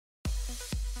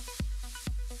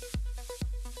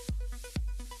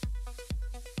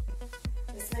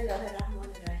الله الرحمن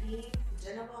الرحیم.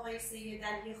 جناب آقای سید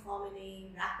علی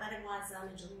خامنه‌ای رهبر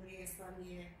معظم جمهوری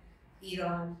اسلامی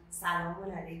ایران،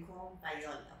 سلام علیکم و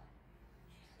یالله.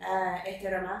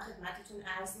 احتراما خدمتتون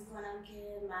عرض میکنم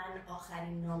که من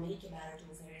آخرین نامه‌ای که براتون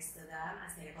فرستادم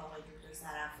از طریق آقای دکتر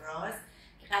سرافراز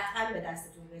که قطعا به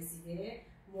دستتون رسیده،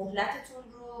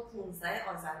 مهلتتون رو 15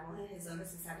 آذر ماه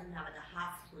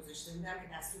 1397 گذاشته بودم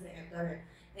که دستور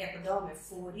اقدام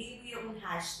فوری روی اون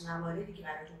 8 مواردی که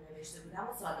براتون نوشته بودم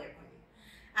رو صادر کنید.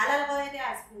 علالقاعده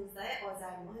از 15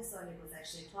 آذر ماه سال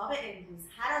گذشته تا به امروز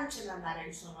هر آنچه من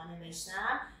برای شما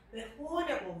نوشتم به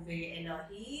حول قوه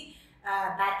الهی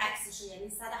برعکسش، یعنی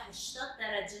 180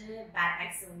 درجه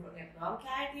برعکس اون رو اقدام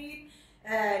کردید.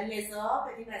 لذا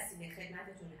به این وسیله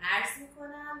خدمتتون عرض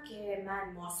میکنم که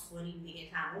من ماسخوریم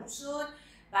دیگه تموم شد.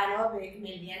 بنا به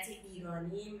ملیت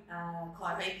ایرانی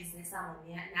کارهای بیزنسم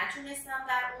رو نتونستم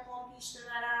در عمان پیش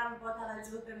ببرم با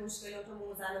توجه به مشکلات و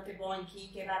معضلات بانکی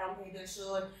که برام پیدا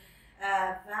شد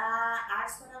و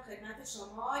عرض کنم خدمت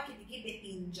شما که دیگه به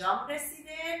اینجام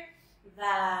رسیده و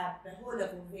به حول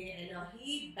قوه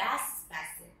الهی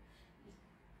بسه.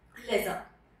 لذا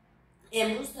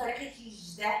امروز تاریخ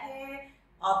 18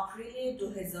 آپریل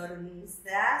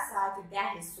 2019 ساعت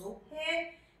 10 صبح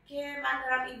که من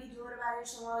دارم این ویدیو رو برای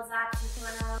شما ضبط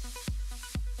میکنم.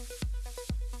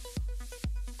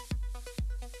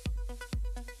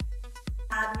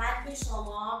 من به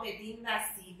شما بدین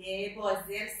وسیله با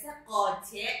ضرس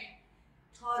قاطع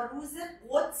تا روز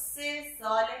قدس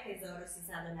سال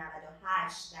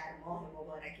 1398 در ماه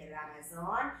مبارک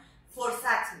رمضان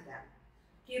فرصت میدم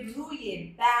که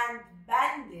روی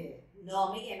بند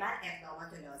نامه من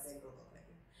اقدامات لازم رو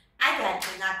بکنید. اگر که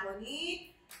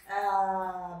نکنید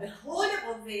به حول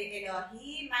قوه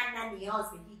الهی من نه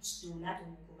نیاز به هیچ دولت و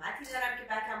حکومتی دارم که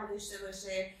بکمو داشته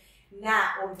باشه،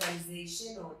 نه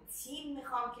ارگانیزیشن و تیم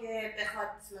میخوام که بخواد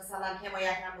مثلا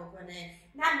حمایتم بکنه،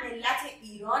 نه ملت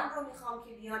ایران رو میخوام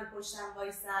که بیان پشتم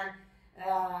وایسن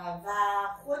و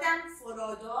خودم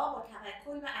فرادا با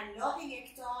توکل به الله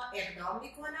یکتا اقدام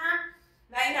میکنم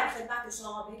و اینم خدمت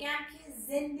شما بگم که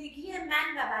زندگی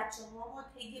من و بچه ها رو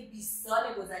طی 20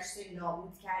 سال گذشته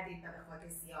نابود کردید و به خاک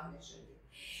سیاه نشوندید.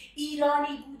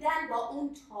 ایرانی بودن با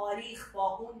اون تاریخ،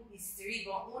 با اون هیستوری،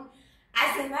 با اون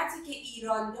عظمتی که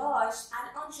ایران داشت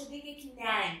الان شده یک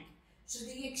ننگ،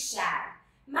 شده یک شهر.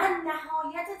 من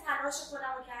نهایت تلاش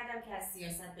خودم رو کردم که از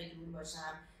سیاست به دور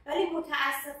باشم، ولی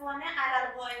متاسفانه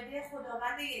علالقاعده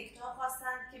خداوند یکتا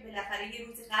خواستند که بالاخره یه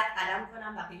روزی قد قلم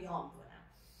کنم و قیام کنم.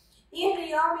 این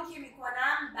قیامی که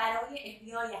میکنم برای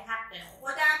احیای حق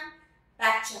خودم،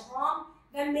 بچه هام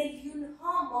و میلیون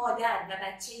ها مادر و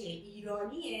بچه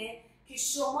ایرانیه که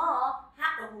شما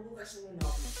حق و حقوقشون رو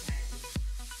نابود کردید.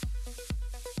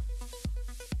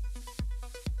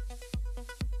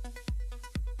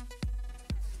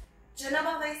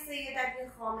 جناب آقای سید علی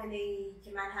خامنه‌ای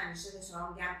که من همیشه به شما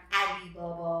میگم علی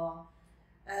بابا،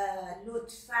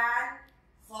 لطفاً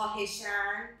خواهشاً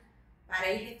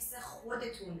برای حفظ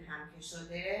خودتون هم که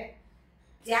شده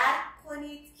درک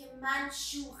کنید که من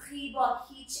شوخی با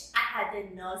هیچ احد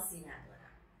ناسی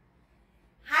ندارم.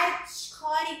 هر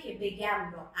کاری که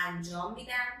بگم رو انجام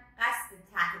میدم، قصد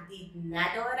تهدید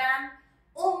ندارم.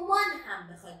 عمان هم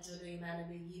بخواد جلوی منو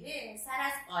بگیره سر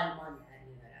از آلمان در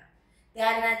میارم.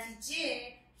 در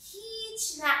نتیجه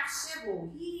هیچ نقشه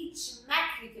و هیچ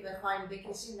مکری که بخواین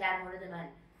بکشین در مورد من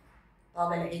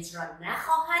قابل اجرا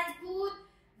نخواهد بود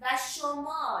و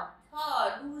شما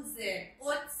تا روز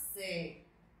قدس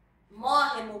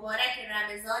ماه مبارک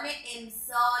رمضان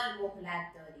امسال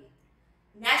مهلت دارید.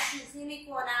 نه شوخی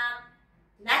میکنم،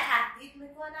 نه تهدید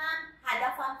میکنم،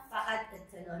 هدفم فقط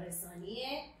اطلاع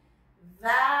رسانیه و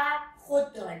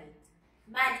خود دانید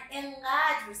من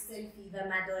انقدر سلفی و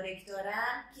مدارک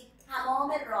دارم که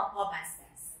تمام راه ها بسته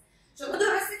است. شما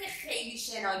درسته که خیلی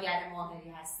شناگر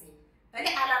ماهری هستید، ولی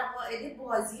علالقاعده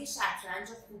بازی شطرنج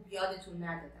خوب یادتون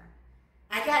ندادم.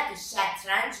 اگر که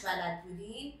شطرنج بلد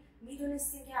بودین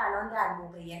میدونستین که الان در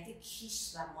موقعیت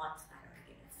کیش و مات قرار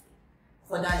گرفتین.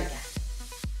 خدا نگهدار.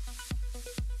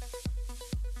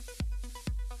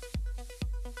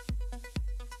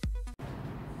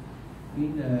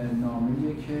 این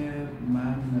نامه‌ایه که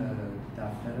من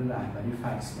دفتر رهبری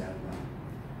فکس کردم.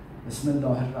 بسم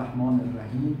الله الرحمن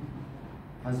الرحیم.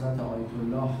 حضرت آیت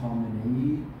الله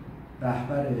خامنه‌ای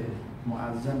رهبر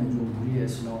معظم جمهوری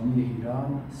اسلامی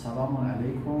ایران، سلام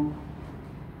علیکم.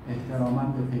 احتراما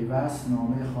به پیوست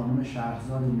نامه خانم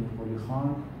شهرزاد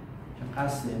میرغلیخان که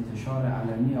قصد انتشار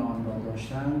علنی آن را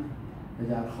داشتند به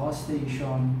درخواست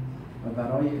ایشان و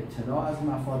برای اطلاع از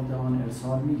مفاد آن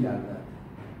ارسال می‌گردد.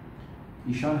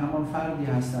 ایشان همان فردی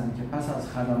هستند که پس از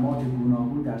خدمات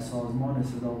گوناگون در سازمان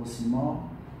صدا و سیما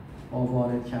با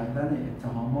وارد کردن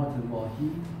اتهامات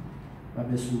واهی و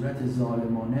به صورت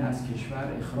ظالمانه از کشور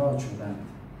اخراج شدند.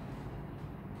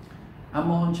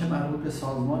 اما آنچه مربوط به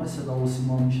سازمان صدا و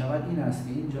سیما می شود این است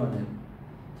که این جانب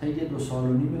طی 2.5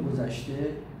 سال گذشته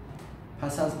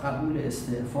پس از قبول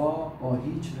استعفا با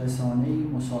هیچ رسانه‌ای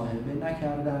مصاحبه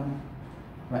نکردند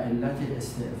و علت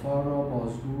استعفا را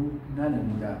بازگو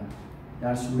ننمودند.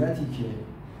 در صورتی که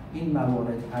این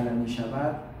موارد علنی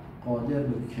شود قادر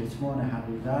به کتمان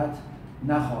حقیقت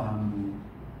نخواهم بود.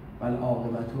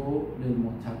 والعاقبة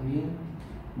للمتقین.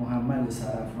 محمد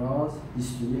سرفراز 21/8/97.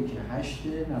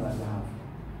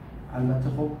 البته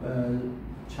خب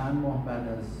چند ماه بعد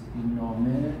از این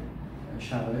نامه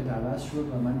شرایط عوض شد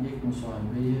و من یک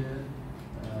مصاحبه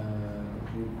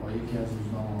با یکی از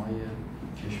روزنامه‌های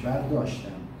کشور داشتم.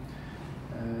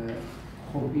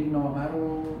 خب این نامه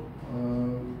رو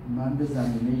من به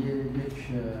زمینه یک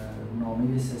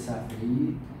نامه 3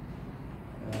 صفحه‌ای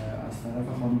از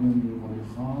طرف خانم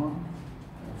میرغالی‌خان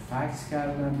فکس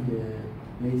کردم به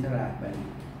بیت رهبری.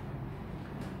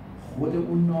 خود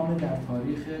اون نامه در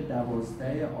تاریخ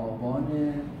 12 آبان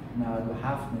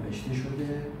 97 نوشته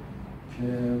شده که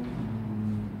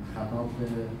خطاب به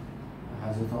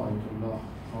حضرت آیت الله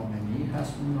خامنه‌ای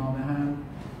هست اون نامه هم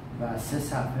و 3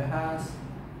 صفحه هست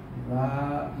و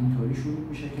اینطوری شروع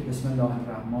میشه که بسم الله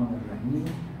الرحمن الرحیم.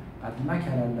 قد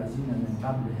مکر الذین من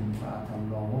قبلهم فأتی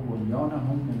الله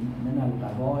بنیانهم من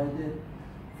القواعد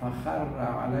فخر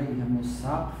علیهم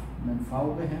السقف من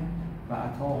فوقهم و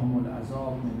اتاهم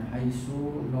العذاب من حیث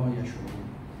لا یشعرون.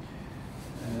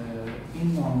 این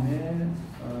نامه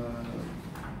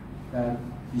در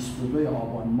 22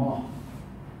 آبان ماه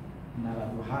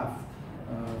 97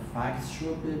 فکس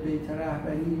شد به بیت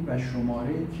رهبری و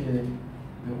شماره که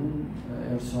به اون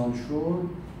ارسال شد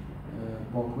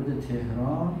با کد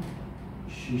تهران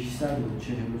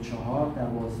 644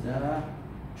 12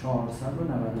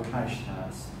 498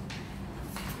 هست.